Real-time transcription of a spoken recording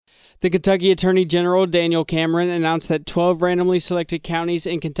The Kentucky Attorney General Daniel Cameron announced that 12 randomly selected counties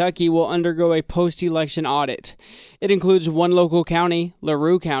in Kentucky will undergo a post-election audit. It includes one local county,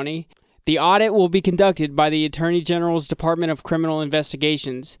 Larue County. The audit will be conducted by the Attorney General's Department of Criminal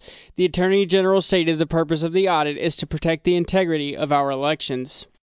Investigations. The Attorney General stated the purpose of the audit is to protect the integrity of our elections.